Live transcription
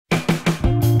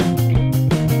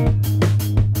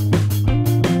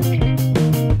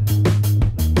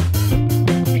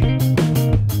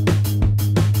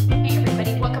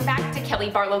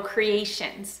Barlow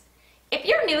Creations. If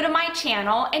you're new to my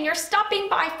channel and you're stopping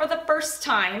by for the first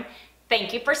time,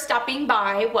 thank you for stopping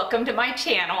by. Welcome to my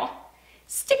channel.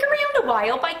 Stick around a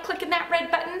while by clicking that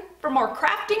red button for more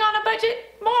crafting on a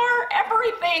budget, more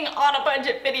everything on a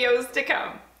budget videos to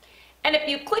come. And if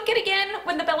you click it again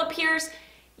when the bell appears,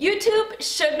 YouTube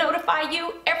should notify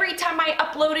you every time I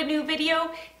upload a new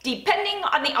video, depending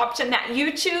on the option that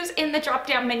you choose in the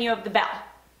drop-down menu of the bell.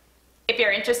 If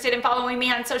you're interested in following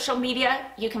me on social media,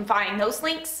 you can find those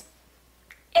links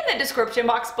in the description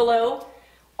box below.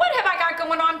 What have I got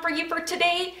going on for you for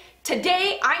today?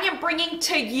 Today I am bringing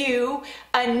to you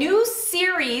a new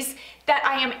series that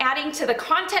I am adding to the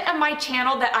content of my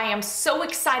channel that I am so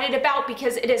excited about,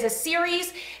 because it is a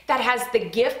series that has the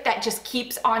gift that just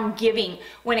keeps on giving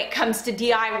when it comes to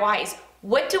DIYs.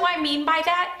 What do I mean by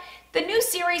that? The new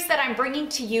series that I'm bringing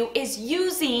to you is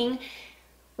using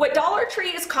what Dollar Tree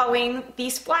is calling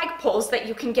these flagpoles that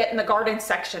you can get in the garden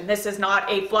section. This is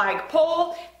not a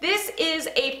flagpole, this is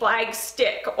a flag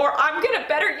stick, or I'm gonna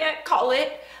better yet call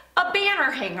it a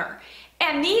banner hanger.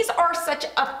 And these are such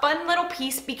a fun little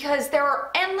piece because there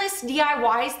are endless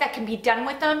DIYs that can be done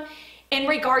with them in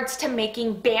regards to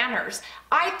making banners.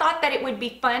 I thought that it would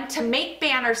be fun to make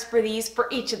banners for these for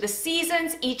each of the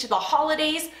seasons, each of the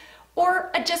holidays,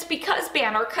 or a just because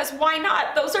banner, because why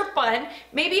not? Those are fun.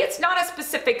 Maybe it's not a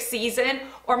specific season,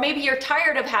 or maybe you're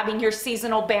tired of having your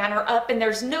seasonal banner up and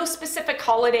there's no specific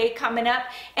holiday coming up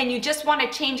and you just want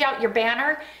to change out your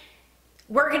banner.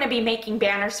 We're going to be making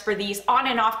banners for these on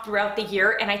and off throughout the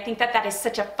year, and I think that that is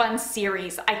such a fun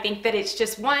series. I think that it's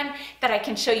just one that I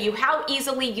can show you how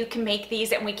easily you can make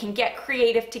these, and we can get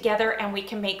creative together and we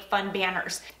can make fun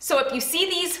banners. So if you see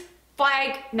these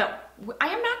I am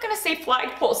not going to say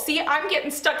flagpole. See, I'm getting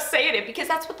stuck saying it because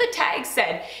that's what the tag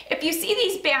said. If you see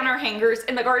these banner hangers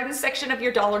in the garden section of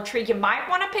your Dollar Tree, you might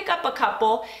want to pick up a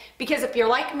couple, because if you're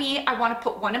like me, I want to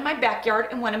put one in my backyard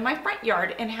and one in my front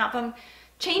yard and have them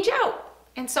change out.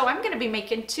 And so I'm going to be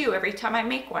making two every time I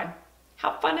make one.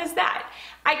 How fun is that?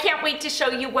 I can't wait to show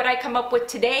you what I come up with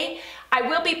today. I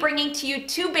will be bringing to you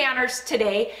two banners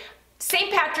today.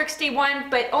 St. Patrick's Day one,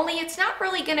 but only it's not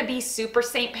really going to be super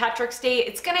St. Patrick's Day.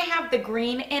 It's going to have the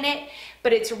green in it,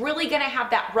 but it's really going to have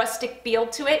that rustic feel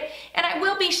to it. And I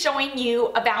will be showing you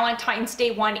a Valentine's Day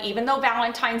one, even though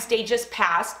Valentine's Day just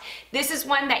passed. This is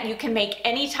one that you can make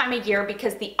any time of year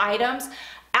because the items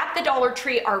at the Dollar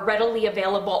Tree are readily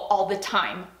available all the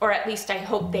time, or at least I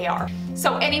hope they are.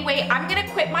 So anyway, I'm gonna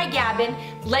quit my gabbing.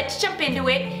 Let's jump into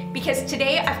it, because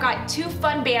today I've got two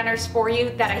fun banners for you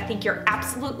that I think you're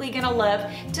absolutely gonna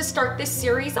love to start this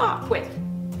series off with.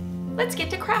 Let's get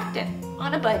to crafting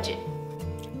on a budget.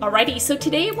 Alrighty, so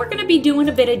today we're gonna be doing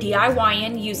a bit of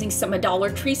DIYing using some of Dollar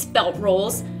Tree's felt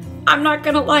rolls. I'm not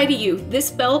gonna lie to you,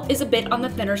 this felt is a bit on the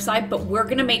thinner side, but we're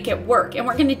gonna make it work, and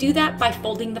we're gonna do that by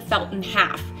folding the felt in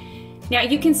half. Now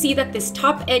you can see that this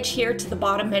top edge here to the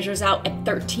bottom measures out at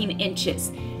 13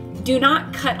 inches. Do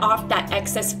not cut off that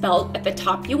excess felt at the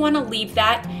top. You wanna leave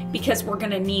that because we're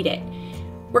gonna need it.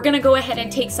 We're gonna go ahead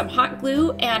and take some hot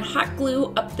glue and hot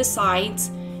glue up the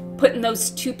sides, putting those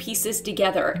two pieces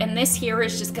together. And this here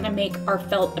is just gonna make our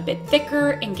felt a bit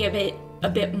thicker and give it a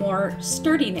bit more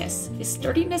sturdiness. Is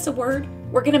sturdiness a word?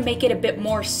 We're gonna make it a bit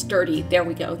more sturdy. There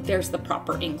we go, there's the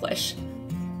proper English.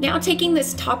 Now taking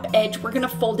this top edge, we're gonna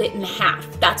fold it in half.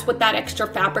 That's what that extra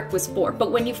fabric was for.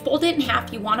 But when you fold it in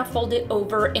half, you wanna fold it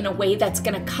over in a way that's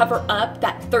gonna cover up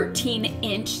that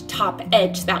 13-inch top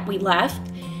edge that we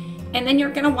left. And then you're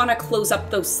gonna wanna close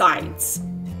up those sides.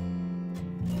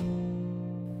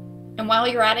 And while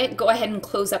you're at it, go ahead and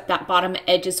close up that bottom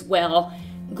edge as well,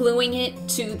 gluing it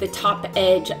to the top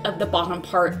edge of the bottom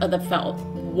part of the felt.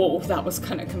 Whoa, that was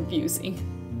kind of confusing,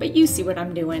 but you see what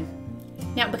I'm doing.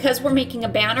 Now, because we're making a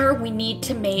banner, we need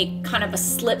to make kind of a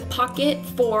slip pocket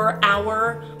for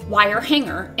our wire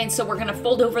hanger. And so we're gonna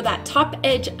fold over that top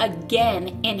edge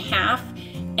again in half,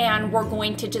 and we're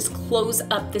going to just close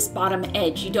up this bottom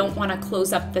edge. You don't wanna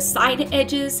close up the side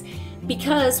edges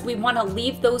because we wanna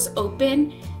leave those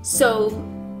open so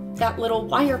that little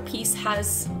wire piece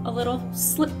has a little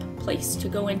slip place to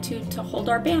go into to hold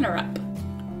our banner up.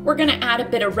 We're gonna add a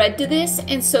bit of red to this,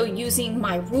 and so using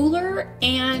my ruler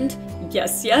and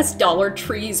yes, Dollar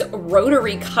Tree's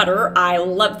rotary cutter, I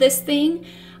love this thing,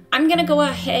 I'm gonna go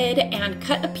ahead and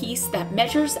cut a piece that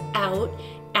measures out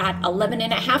at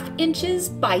 11.5 inches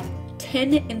by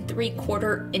 10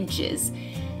 3/4 inches.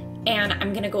 And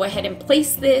I'm gonna go ahead and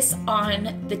place this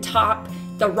on the top,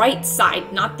 the right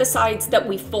side, not the sides that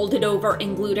we folded over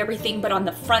and glued everything, but on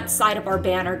the front side of our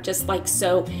banner, just like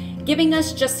so, giving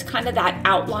us just kind of that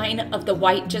outline of the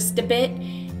white just a bit.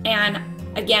 And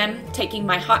Again, taking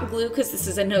my hot glue because this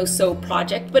is a no-sew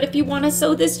project, but if you want to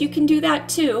sew this, you can do that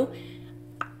too.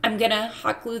 I'm gonna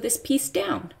hot glue this piece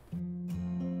down.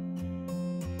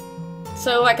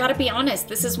 So I gotta be honest,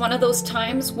 this is one of those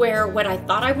times where what I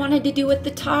thought I wanted to do at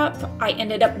the top, I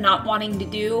ended up not wanting to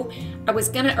do. I was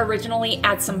gonna originally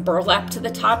add some burlap to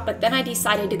the top, but then I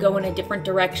decided to go in a different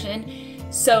direction.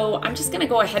 So I'm just gonna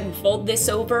go ahead and fold this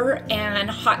over and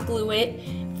hot glue it,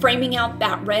 framing out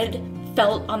that red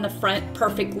felt on the front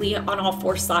perfectly on all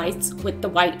four sides with the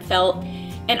white felt.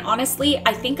 And honestly,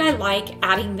 I think I like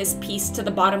adding this piece to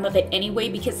the bottom of it anyway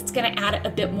because it's gonna add a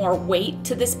bit more weight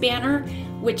to this banner,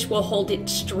 which will hold it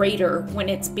straighter when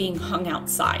it's being hung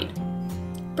outside.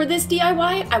 For this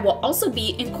DIY, I will also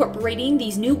be incorporating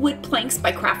these new wood planks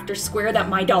by Crafter's Square that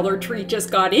my Dollar Tree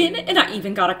just got in, and I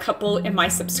even got a couple in my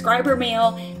subscriber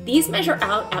mail. These measure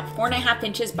out at 4.5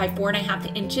 inches by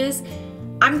 4.5 inches.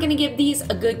 I'm gonna give these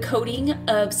a good coating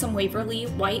of some Waverly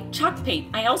white chalk paint.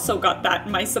 I also got that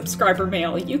in my subscriber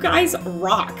mail. You guys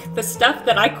rock. The stuff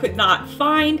that I could not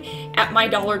find at my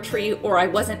Dollar Tree or I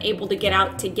wasn't able to get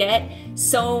out to get,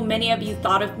 so many of you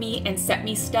thought of me and sent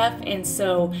me stuff, and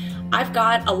so I've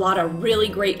got a lot of really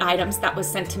great items that was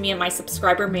sent to me in my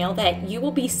subscriber mail that you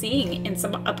will be seeing in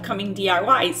some upcoming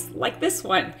DIYs like this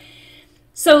one.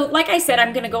 So like I said,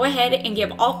 I'm gonna go ahead and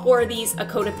give all four of these a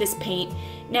coat of this paint.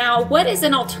 Now, what is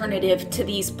an alternative to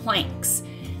these planks?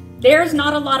 There's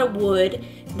not a lot of wood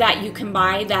that you can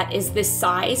buy that is this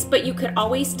size, but you could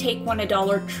always take one of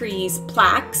Dollar Tree's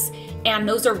plaques, and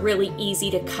those are really easy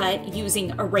to cut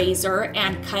using a razor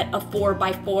and cut a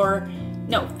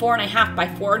 4.5 by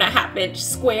 4.5 inch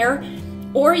square.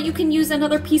 Or you can use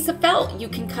another piece of felt. You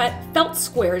can cut felt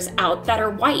squares out that are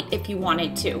white if you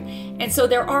wanted to. And so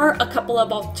there are a couple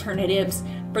of alternatives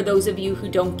for those of you who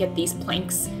don't get these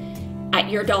planks at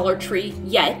your Dollar Tree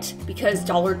yet, because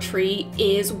Dollar Tree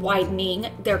is widening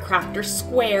their Crafter's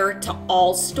Square to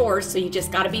all stores, so you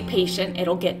just gotta be patient.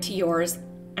 It'll get to yours,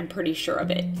 I'm pretty sure of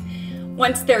it.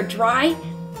 Once they're dry,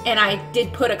 and I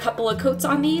did put a couple of coats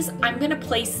on these, I'm gonna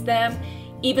place them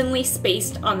evenly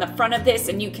spaced on the front of this,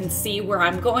 and you can see where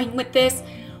I'm going with this.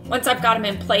 Once I've got them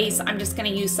in place, I'm just gonna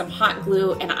use some hot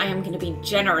glue, and I am gonna be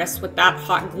generous with that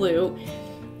hot glue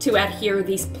to adhere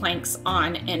these planks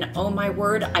on. And oh my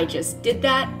word, I just did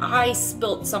that. I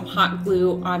spilt some hot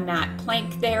glue on that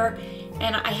plank there,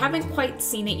 and I haven't quite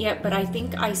seen it yet, but I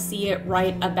think I see it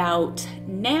right about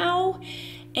now.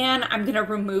 And I'm gonna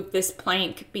remove this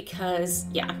plank because,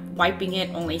 yeah, wiping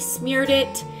it only smeared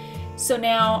it. So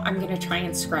now I'm gonna try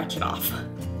and scratch it off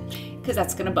because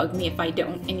that's gonna bug me if I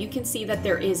don't. And you can see that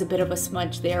there is a bit of a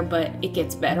smudge there, but it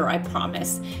gets better, I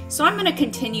promise. So I'm gonna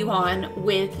continue on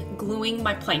with gluing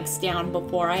my planks down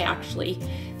before I actually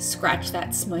scratch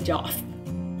that smudge off.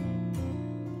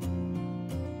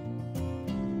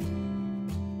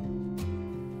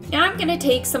 Now I'm gonna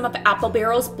take some of Apple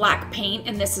Barrel's black paint,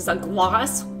 and this is a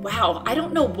gloss. Wow, I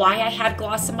don't know why I had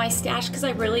gloss in my stash because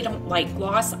I really don't like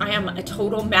gloss. I am a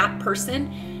total matte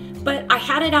person, but I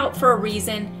had it out for a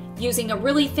reason. Using a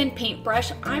really thin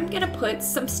paintbrush, I'm gonna put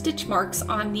some stitch marks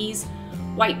on these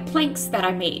white planks that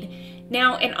I made.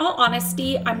 Now, in all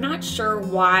honesty, I'm not sure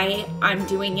why I'm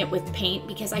doing it with paint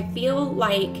because I feel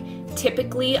like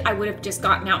typically I would have just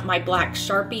gotten out my black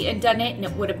Sharpie and done it and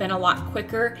it would have been a lot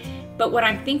quicker. But what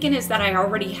I'm thinking is that I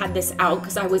already had this out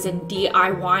because I was in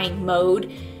DIYing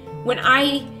mode. When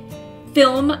I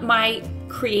film my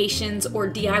creations or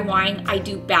DIYing, I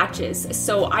do batches.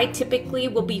 So I typically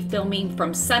will be filming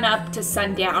from sun up to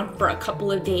sundown for a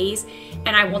couple of days,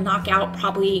 and I will knock out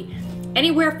probably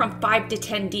anywhere from 5 to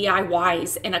 10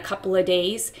 DIYs in a couple of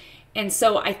days. And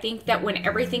so I think that when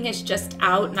everything is just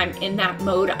out and I'm in that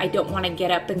mode, I don't want to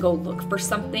get up and go look for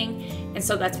something. And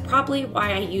so that's probably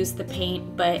why I use the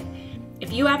paint. But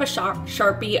if you have a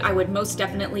Sharpie, I would most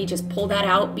definitely just pull that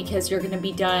out because you're going to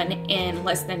be done in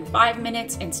less than 5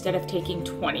 minutes instead of taking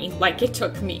 20 like it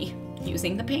took me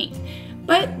using the paint.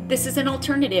 But this is an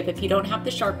alternative. If you don't have the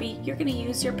Sharpie, you're going to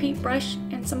use your paintbrush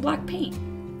and some black paint.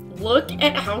 Look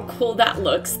at how cool that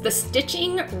looks. The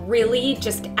stitching really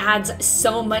just adds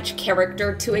so much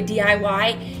character to a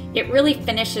DIY. It really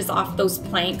finishes off those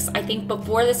planks. I think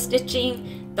before the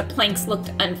stitching, the planks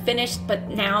looked unfinished, but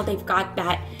now they've got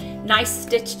that nice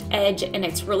stitched edge and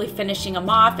it's really finishing them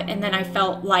off. And then I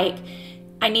felt like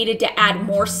I needed to add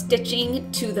more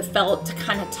stitching to the felt to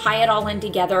kind of tie it all in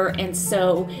together. And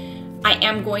so I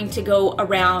am going to go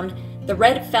around the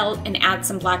red felt and add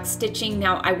some black stitching.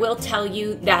 Now I will tell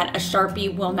you that a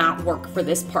Sharpie will not work for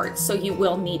this part, so you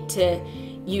will need to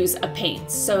use a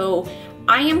paint. So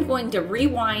I am going to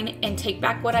rewind and take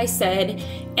back what I said,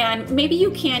 and maybe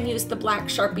you can use the black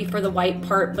Sharpie for the white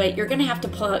part, but you're gonna have to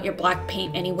pull out your black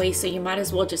paint anyway, so you might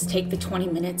as well just take the 20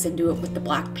 minutes and do it with the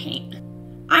black paint.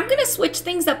 I'm gonna switch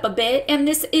things up a bit, and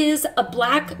this is a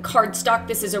black cardstock.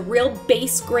 This is a real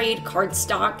base grade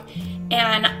cardstock,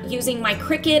 and using my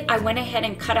Cricut, I went ahead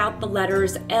and cut out the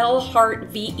letters L Heart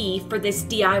VE for this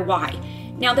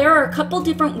DIY. Now there are a couple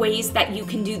different ways that you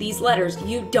can do these letters.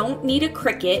 You don't need a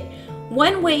Cricut.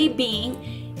 One way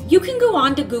being, you can go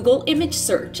on to Google image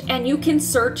search and you can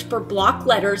search for block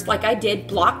letters like I did,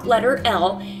 block letter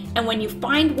L, and when you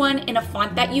find one in a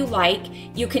font that you like,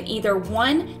 you can either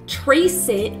one, trace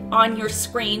it on your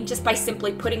screen just by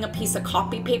simply putting a piece of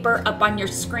copy paper up on your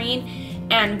screen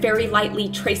and very lightly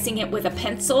tracing it with a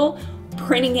pencil,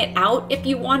 printing it out if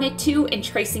you wanted to and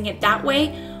tracing it that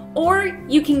way. Or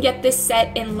you can get this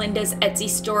set in Linda's Etsy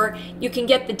store. You can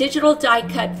get the digital die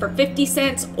cut for 50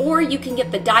 cents, or you can get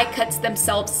the die cuts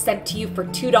themselves sent to you for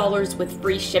 $2 with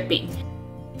free shipping.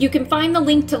 You can find the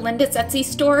link to Linda's Etsy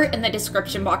store in the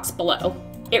description box below.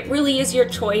 It really is your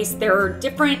choice. There are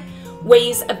different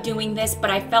ways of doing this, but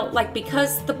I felt like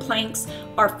because the planks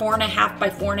are 4.5 by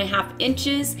 4.5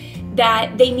 inches,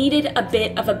 that they needed a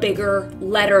bit of a bigger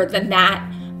letter than that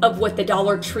of what the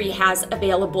Dollar Tree has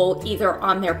available either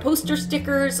on their poster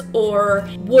stickers or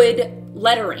wood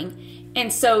lettering.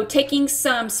 And so taking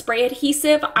some spray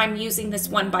adhesive, I'm using this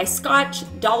one by Scotch.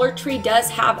 Dollar Tree does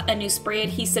have a new spray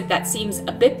adhesive that seems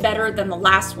a bit better than the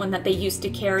last one that they used to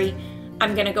carry.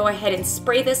 I'm gonna go ahead and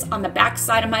spray this on the back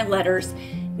side of my letters.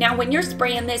 Now when you're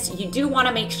spraying this, you do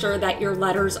wanna make sure that your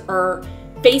letters are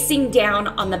facing down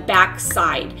on the back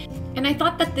side. And I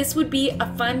thought that this would be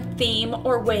a fun theme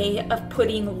or way of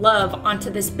putting love onto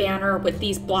this banner with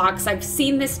these blocks. I've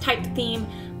seen this type of theme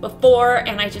before,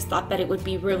 and I just thought that it would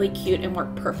be really cute and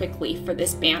work perfectly for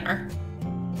this banner.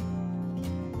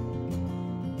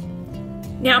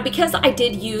 Now, because I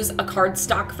did use a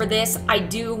cardstock for this, I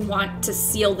do want to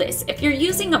seal this. If you're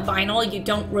using a vinyl, you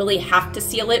don't really have to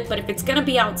seal it, but if it's gonna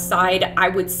be outside, I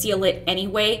would seal it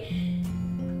anyway.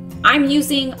 I'm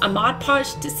using a Mod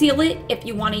Podge to seal it. If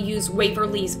you want to use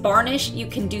Waverly's varnish, you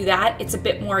can do that. It's a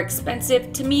bit more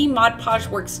expensive. To me, Mod Podge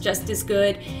works just as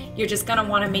good. You're just going to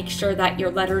want to make sure that your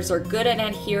letters are good and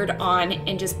adhered on,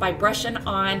 and just by brushing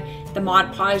on the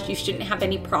Mod Podge, you shouldn't have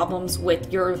any problems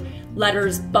with your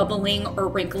letters bubbling or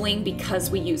wrinkling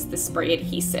because we use the spray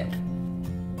adhesive.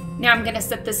 Now I'm going to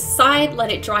set this aside,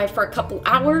 let it dry for a couple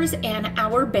hours, and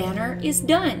our banner is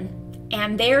done.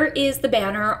 And there is the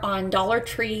banner on Dollar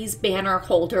Tree's banner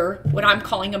holder, what I'm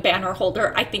calling a banner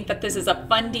holder. I think that this is a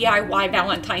fun DIY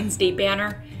Valentine's Day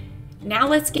banner. Now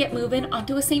let's get moving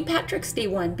onto a St. Patrick's Day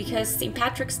one, because St.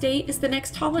 Patrick's Day is the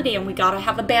next holiday and we gotta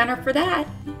have a banner for that.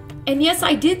 And yes,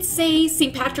 I did say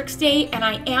St. Patrick's Day, and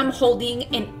I am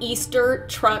holding an Easter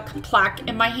truck plaque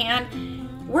in my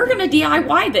hand. We're gonna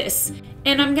DIY this.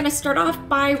 And I'm gonna start off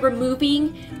by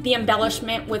removing the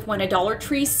embellishment with one of Dollar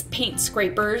Tree's paint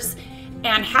scrapers.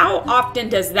 And how often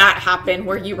does that happen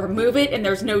where you remove it and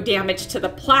there's no damage to the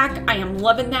plaque? I am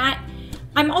loving that.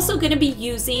 I'm also going to be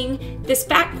using this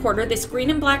fat quarter, this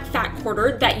green and black fat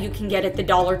quarter that you can get at the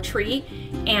Dollar Tree.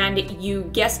 And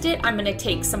you guessed it, I'm going to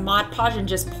take some Mod Podge and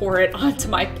just pour it onto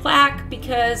my plaque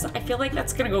because I feel like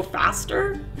that's going to go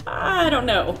faster. I don't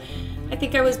know. I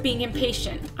think I was being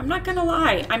impatient. I'm not going to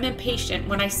lie, I'm impatient.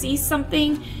 When I see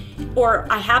something or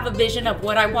I have a vision of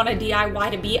what I want a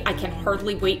DIY to be, I can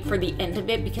hardly wait for the end of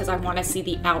it because I want to see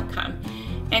the outcome.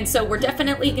 And so we're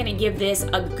definitely going to give this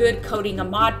a good coating of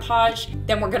Mod Podge.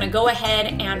 Then we're going to go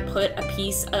ahead and put a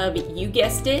piece of, you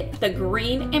guessed it, the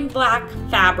green and black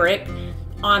fabric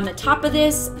on the top of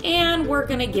this, and we're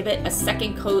going to give it a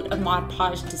second coat of Mod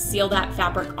Podge to seal that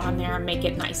fabric on there and make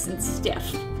it nice and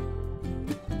stiff.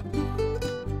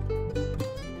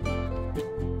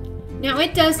 Now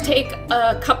it does take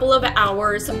a couple of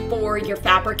hours for your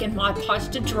fabric and Mod Podge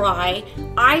to dry.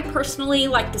 I personally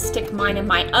like to stick mine in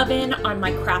my oven on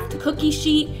my craft cookie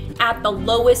sheet at the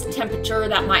lowest temperature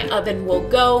that my oven will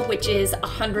go, which is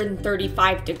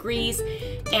 135 degrees.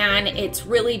 And it's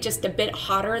really just a bit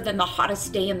hotter than the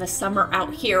hottest day in the summer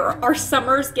out here. Our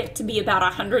summers get to be about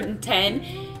 110.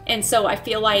 And so I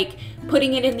feel like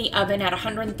putting it in the oven at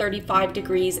 135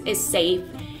 degrees is safe.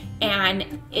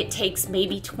 And it takes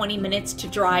maybe 20 minutes to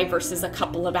dry versus a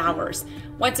couple of hours.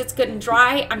 Once it's good and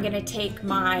dry, I'm gonna take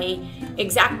my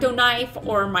X-Acto knife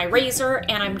or my razor,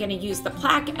 and I'm gonna use the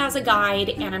plaque as a guide,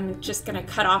 and I'm just gonna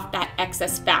cut off that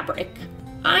excess fabric.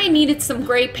 I needed some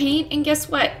gray paint, and guess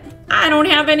what? I don't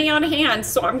have any on hand,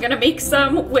 so I'm gonna make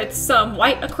some with some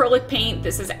white acrylic paint.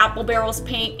 This is Apple Barrel's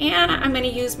paint, and I'm gonna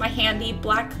use my handy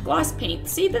black gloss paint.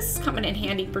 See, this is coming in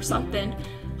handy for something.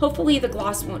 Hopefully the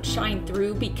gloss won't shine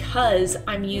through because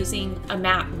I'm using a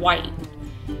matte white.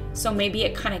 So maybe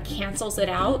it kind of cancels it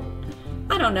out.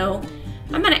 I don't know.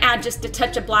 I'm gonna add just a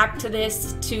touch of black to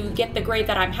this to get the gray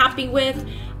that I'm happy with.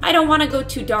 I don't wanna go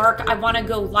too dark. I wanna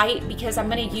go light because I'm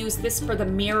gonna use this for the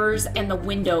mirrors and the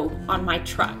window on my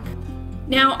truck.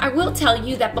 Now, I will tell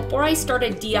you that before I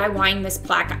started DIYing this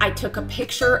plaque, I took a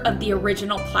picture of the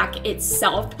original plaque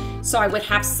itself so I would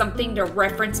have something to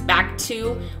reference back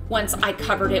to once I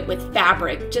covered it with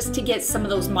fabric, just to get some of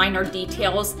those minor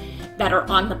details that are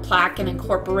on the plaque and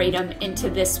incorporate them into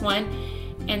this one.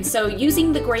 And so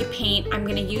using the gray paint, I'm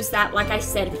going to use that, like I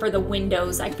said, for the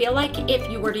windows. I feel like if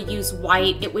you were to use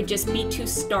white, it would just be too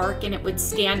stark and it would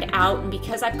stand out. And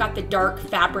because I've got the dark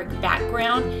fabric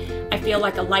background, I feel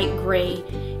like a light gray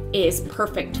is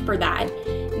perfect for that.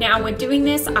 Now, when doing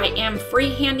this, I am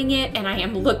freehanding it and I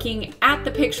am looking at the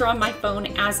picture on my phone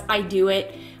as I do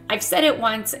it. I've said it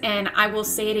once and I will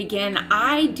say it again.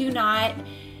 I do not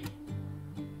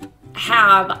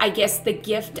have, I guess, the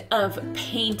gift of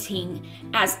painting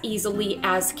as easily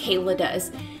as Kayla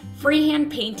does.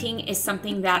 Freehand painting is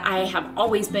something that I have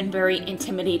always been very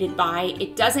intimidated by.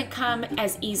 It doesn't come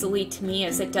as easily to me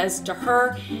as it does to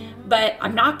her, but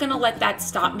I'm not gonna let that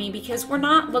stop me because we're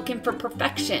not looking for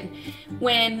perfection.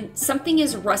 When something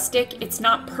is rustic, it's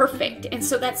not perfect, and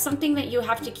so that's something that you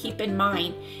have to keep in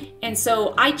mind. And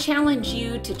so I challenge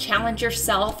you to challenge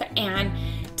yourself and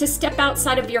to step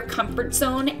outside of your comfort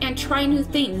zone and try new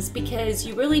things, because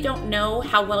you really don't know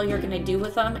how well you're gonna do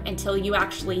with them until you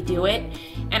actually do it.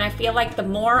 And I feel like the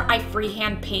more I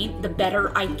freehand paint, the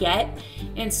better I get.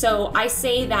 And so I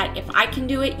say that if I can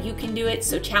do it, you can do it,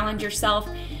 so challenge yourself.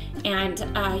 And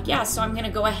yeah, so I'm gonna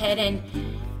go ahead and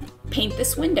paint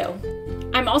this window.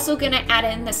 I'm also gonna add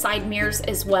in the side mirrors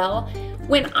as well.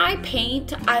 When I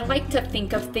paint, I like to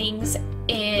think of things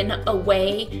in a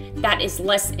way that is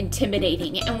less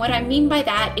intimidating. And what I mean by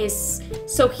that is,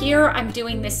 so here I'm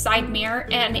doing this side mirror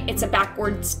and it's a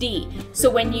backwards D. So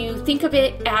when you think of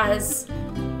it as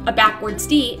a backwards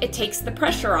D, it takes the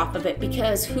pressure off of it,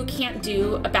 because who can't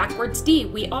do a backwards D?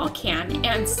 We all can.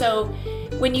 And so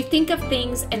when you think of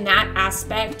things in that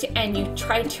aspect and you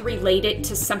try to relate it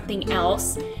to something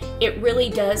else, it really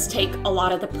does take a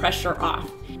lot of the pressure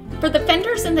off. For the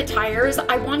fenders and the tires,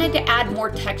 I wanted to add more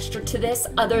texture to this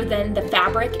other than the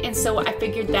fabric, and so I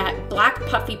figured that black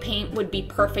puffy paint would be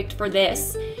perfect for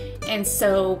this. And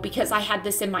so because I had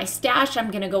this in my stash,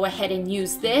 I'm gonna go ahead and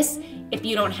use this. If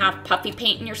you don't have puffy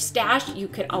paint in your stash, you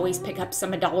could always pick up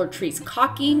some of Dollar Tree's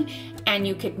caulking and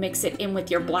you could mix it in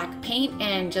with your black paint,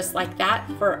 and just like that,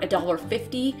 for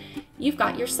 $1.50, you've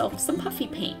got yourself some puffy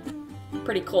paint.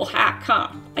 Pretty cool hack, huh?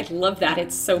 I love that.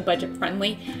 It's so budget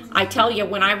friendly. I tell you,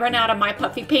 when I run out of my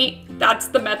puffy paint, that's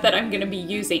the method I'm gonna be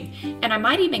using. And I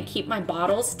might even keep my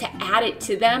bottles to add it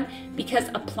to them, because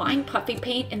applying puffy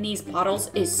paint in these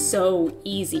bottles is so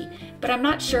easy. But I'm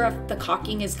not sure if the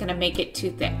caulking is gonna make it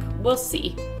too thick. We'll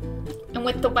see. And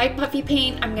with the white puffy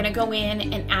paint, I'm gonna go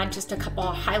in and add just a couple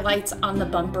of highlights on the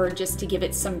bumper just to give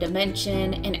it some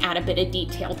dimension and add a bit of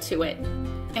detail to it.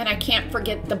 And I can't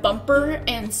forget the bumper,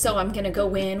 and so I'm gonna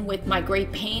go in with my gray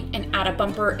paint and add a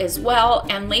bumper as well.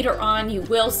 And later on you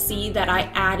will see that I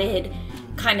added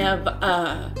kind of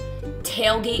a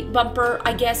tailgate bumper,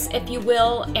 I guess, if you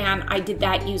will, and I did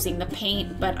that using the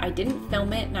paint, but I didn't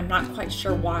film it and I'm not quite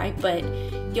sure why, but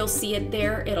you'll see it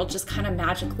there. It'll just kind of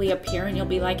magically appear and you'll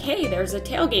be like, hey, there's a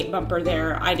tailgate bumper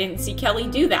there. I didn't see Kelly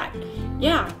do that.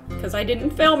 Yeah, because I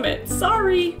didn't film it,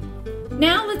 sorry.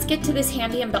 Now let's get to this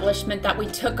handy embellishment that we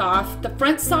took off. The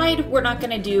front side we're not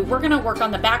gonna do. We're gonna work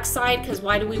on the back side, because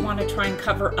why do we want to try and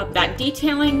cover up that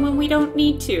detailing when we don't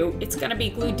need to? It's gonna be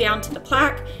glued down to the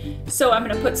plaque. So I'm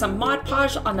gonna put some Mod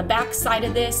Podge on the back side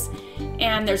of this,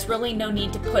 and there's really no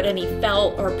need to put any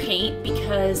felt or paint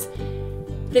because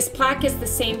this plaque is the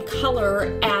same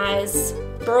color as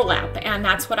burlap, and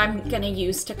that's what I'm gonna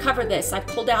use to cover this. I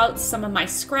pulled out some of my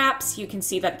scraps. You can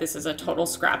see that this is a total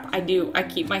scrap. I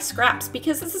keep my scraps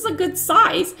because this is a good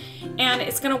size and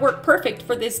it's gonna work perfect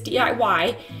for this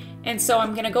DIY. And so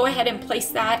I'm gonna go ahead and place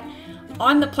that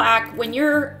on the plaque. When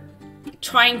you're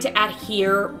trying to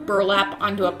adhere burlap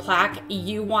onto a plaque,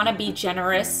 you wanna be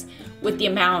generous with the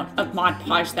amount of Mod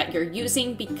Podge that you're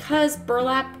using, because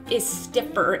burlap is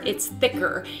stiffer, it's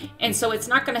thicker, and so it's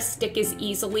not gonna stick as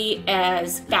easily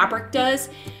as fabric does.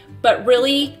 But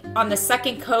really, on the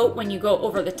second coat, when you go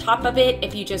over the top of it,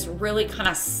 if you just really kind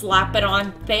of slap it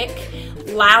on thick,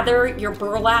 lather your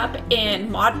burlap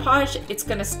in Mod Podge, it's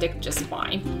gonna stick just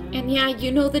fine. And yeah,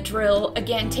 you know the drill.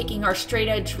 Again, taking our straight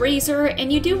edge razor,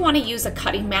 and you do want to use a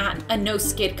cutting mat, a no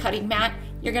skid cutting mat.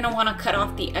 You're gonna want to cut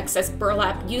off the excess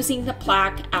burlap using the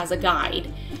plaque as a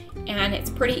guide. And it's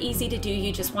pretty easy to do.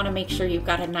 You just want to make sure you've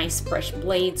got a nice fresh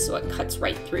blade so it cuts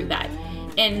right through that.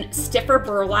 And stiffer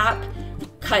burlap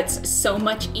cuts so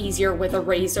much easier with a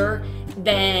razor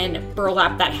than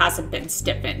burlap that hasn't been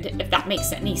stiffened, if that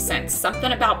makes any sense.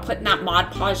 Something about putting that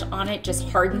Mod Podge on it just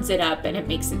hardens it up and it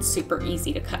makes it super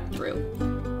easy to cut through.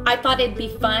 I thought it'd be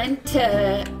fun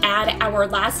to add our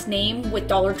last name with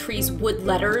Dollar Tree's wood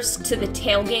letters to the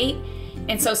tailgate.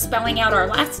 And so spelling out our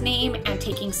last name and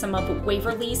taking some of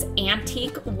Waverly's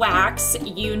antique wax,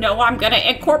 you know I'm gonna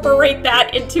incorporate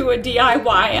that into a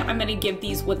DIY. I'm gonna give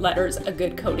these wood letters a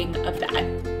good coating of that.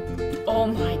 Oh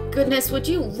my goodness, would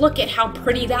you look at how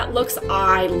pretty that looks?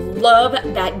 I love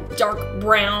that dark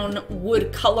brown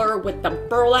wood color with the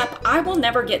burlap. I will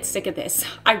never get sick of this.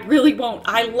 I really won't.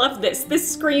 I love this. This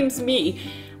screams me.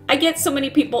 I get so many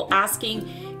people asking,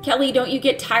 Kelly, don't you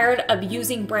get tired of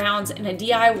using browns in a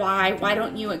DIY? Why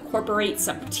don't you incorporate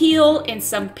some teal and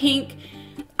some pink?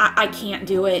 I can't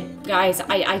do it, guys.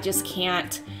 I just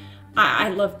can't. I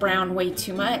love brown way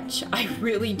too much. I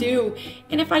really do.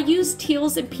 And if I use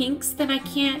teals and pinks, then I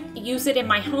can't use it in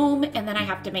my home, and then I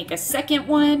have to make a second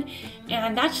one,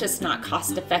 and that's just not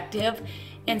cost effective.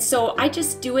 And so I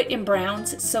just do it in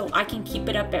browns so I can keep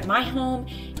it up at my home.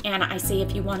 And I say,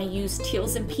 if you want to use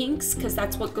teals and pinks, because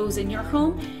that's what goes in your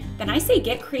home, then I say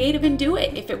get creative and do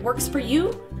it. If it works for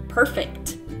you,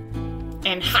 perfect.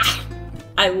 And ha!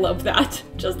 I love that.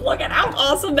 Just look at how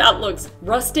awesome that looks.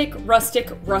 Rustic,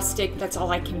 rustic, rustic. That's all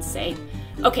I can say.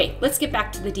 Okay, let's get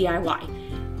back to the DIY.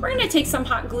 We're gonna take some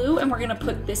hot glue and we're gonna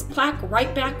put this plaque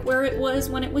right back where it was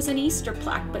when it was an Easter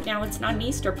plaque, but now it's not an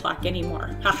Easter plaque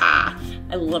anymore. Haha,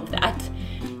 I love that.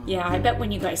 Yeah, I bet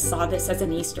when you guys saw this as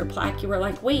an Easter plaque, you were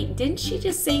like, wait, didn't she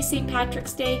just say St.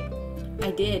 Patrick's Day?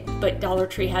 I did, but Dollar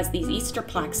Tree has these Easter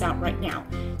plaques out right now.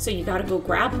 So you gotta go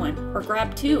grab one or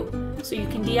grab two so you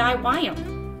can DIY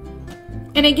them.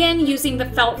 And again, using the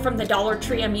felt from the Dollar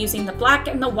Tree, I'm using the black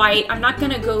and the white. I'm not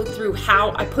gonna go through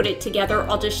how I put it together.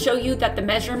 I'll just show you that the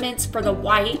measurements for the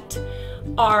white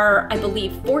are, I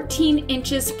believe, 14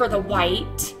 inches for the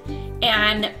white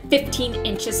and 15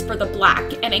 inches for the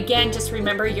black. And again, just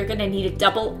remember, you're gonna need to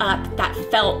double up that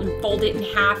felt and fold it in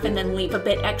half and then leave a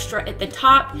bit extra at the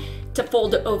top to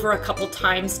fold it over a couple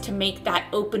times to make that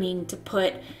opening to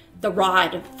put the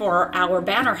rod for our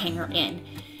banner hanger in.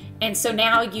 And so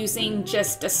now, using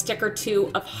just a stick or two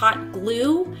of hot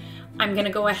glue, I'm gonna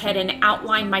go ahead and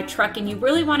outline my truck. And you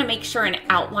really wanna make sure and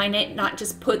outline it, not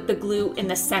just put the glue in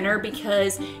the center,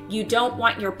 because you don't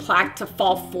want your plaque to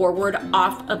fall forward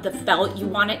off of the felt. You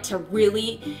want it to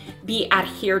really be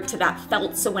adhered to that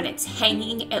felt, so when it's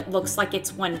hanging, it looks like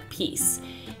it's one piece.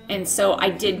 And so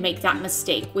I did make that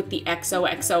mistake with the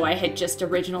XOXO. I had just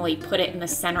originally put it in the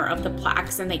center of the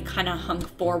plaques and they kind of hung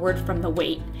forward from the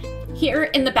weight. Here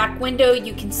in the back window,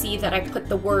 you can see that I put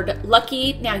the word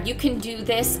lucky. Now you can do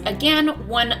this, again,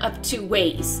 one of two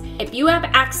ways. If you have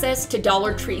access to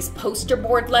Dollar Tree's poster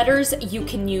board letters, you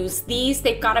can use these.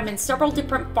 They've got them in several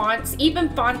different fonts, even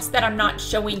fonts that I'm not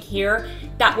showing here,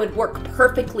 that would work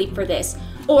perfectly for this.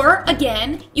 Or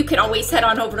again, you can always head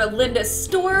on over to Linda's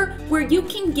store, where you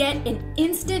can get an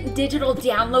instant digital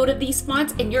download of these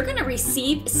fonts, and you're gonna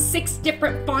receive 6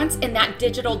 different fonts in that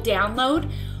digital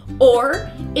download. Or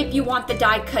if you want the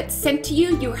die cut sent to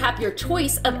you, you have your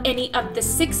choice of any of the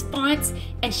 6 fonts,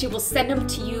 and she will send them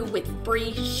to you with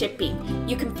free shipping.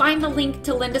 You can find the link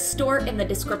to Linda's store in the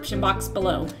description box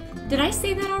below. Did I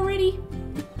say that already?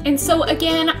 And so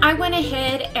again, I went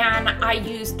ahead and I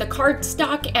used the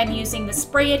cardstock, and using the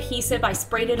spray adhesive, I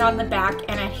sprayed it on the back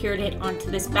and adhered it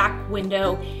onto this back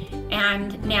window.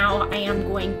 And now I am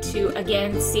going to,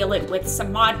 again, seal it with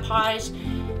some Mod Podge,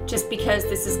 just because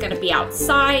this is going to be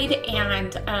outside,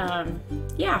 and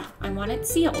yeah, I want it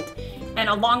sealed. And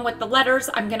along with the letters,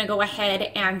 I'm going to go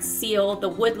ahead and seal the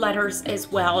wood letters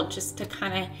as well, just to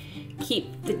kind of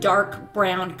keep the dark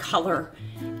brown color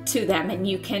to them. And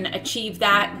you can achieve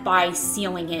that by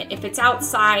sealing it. If it's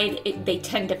outside, they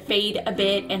tend to fade a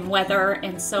bit and weather,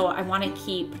 and so I want to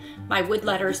keep my wood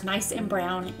letters nice and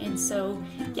brown. And so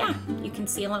yeah, you can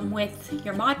seal them with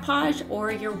your Mod Podge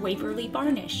or your Waverly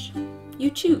varnish. You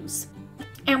choose.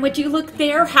 And would you look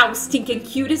there, how stinking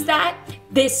cute is that?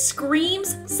 This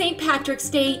screams St. Patrick's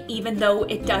Day, even though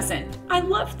it doesn't. I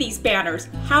love these banners.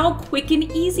 How quick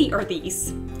and easy are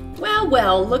these?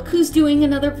 Well, look who's doing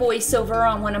another voiceover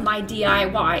on one of my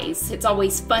DIYs. It's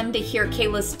always fun to hear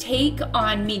Kayla's take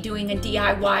on me doing a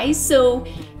DIY, so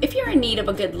if you're in need of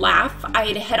a good laugh,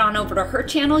 I'd head on over to her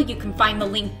channel. You can find the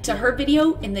link to her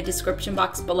video in the description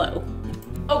box below.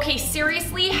 Okay,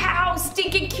 seriously, how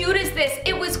stinking cute is this?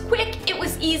 It was quick, it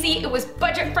was easy, it was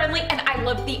budget friendly, and I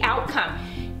loved the outcome.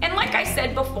 And like I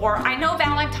said before, I know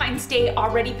Valentine's Day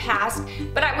already passed,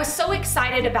 but I was so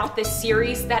excited about this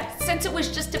series that since it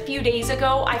was just a few days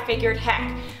ago, I figured,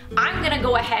 heck, I'm gonna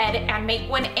go ahead and make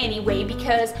one anyway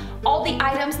because all the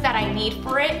items that I need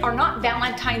for it are not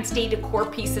Valentine's Day decor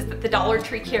pieces that the Dollar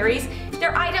Tree carries.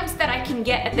 They're items that I can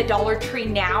get at the Dollar Tree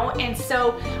now, and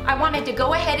so I wanted to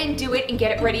go ahead and do it and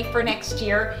get it ready for next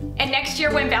year. And next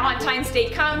year when Valentine's Day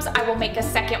comes, I will make a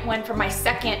second one for my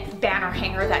second banner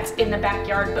hanger that's in the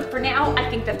backyard. But for now, I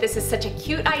think that this is such a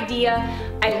cute idea.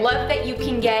 I love that you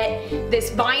can get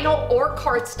this vinyl or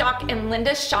cardstock in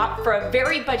Linda's shop for a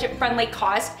very budget-friendly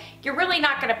cost. You're really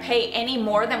not gonna pay any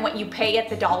more than what you pay at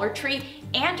the Dollar Tree,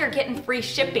 and you're getting free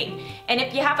shipping. And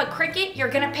if you have a Cricut, you're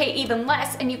gonna pay even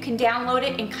less, and you can download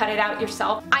it and cut it out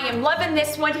yourself. I am loving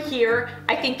this one here.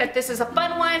 I think that this is a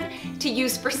fun one to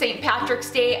use for St. Patrick's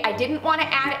Day. I didn't want to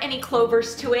add any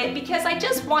clovers to it because I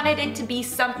just wanted it to be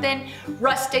something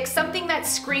rustic, something that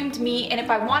screamed me, and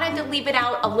if I wanted to leave it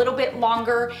out a little bit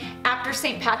longer after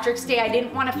St. Patrick's Day, I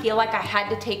didn't want to feel like I had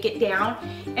to take it down.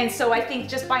 And so I think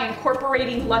just by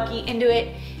incorporating Lucky into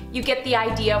it, you get the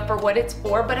idea for what it's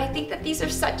for. But I think that these are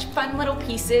such fun little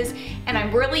pieces, and I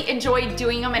really enjoyed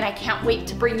doing them, and I can't wait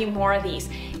to bring you more of these.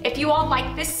 If you all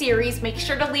like this series, make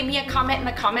sure to leave me a comment in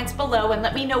the comments below and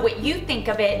let me know what you think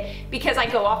of it, because I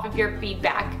go off of your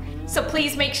feedback. So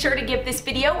please make sure to give this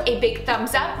video a big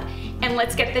thumbs up, and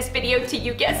let's get this video to,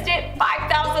 you guessed it,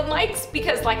 5,000 likes,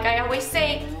 because like I always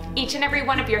say, each and every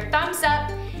one of your thumbs up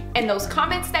and those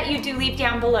comments that you do leave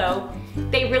down below,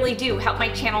 they really do help my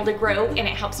channel to grow, and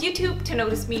it helps YouTube to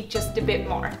notice me just a bit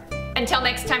more. Until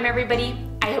next time, everybody,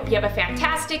 I hope you have a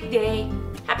fantastic day.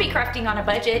 Happy crafting on a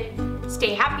budget.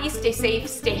 Stay happy, stay safe,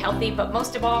 stay healthy, but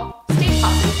most of all, stay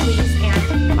positive, please,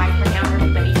 and bye for now, everybody.